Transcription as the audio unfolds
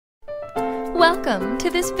Welcome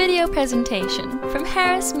to this video presentation from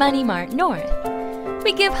Harris Money Mart North.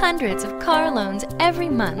 We give hundreds of car loans every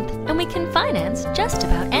month and we can finance just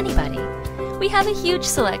about anybody. We have a huge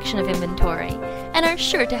selection of inventory and are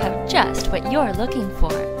sure to have just what you're looking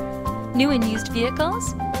for. New and used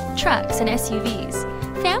vehicles, trucks and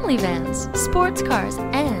SUVs, family vans, sports cars,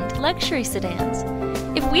 and luxury sedans.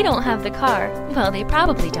 If we don't have the car, well, they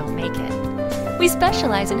probably don't make it. We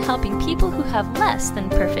specialize in helping people who have less than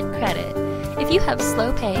perfect credit. If you have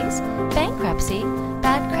slow pays, bankruptcy,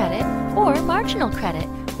 bad credit, or marginal credit,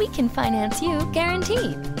 we can finance you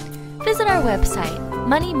guaranteed. Visit our website,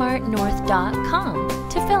 moneymartnorth.com,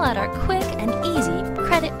 to fill out our quick and easy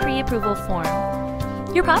credit pre-approval form.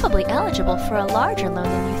 You're probably eligible for a larger loan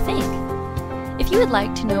than you think. If you would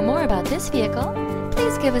like to know more about this vehicle,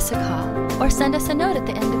 please give us a call or send us a note at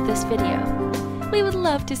the end of this video. We would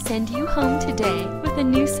love to send you home today with a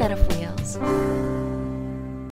new set of wheels.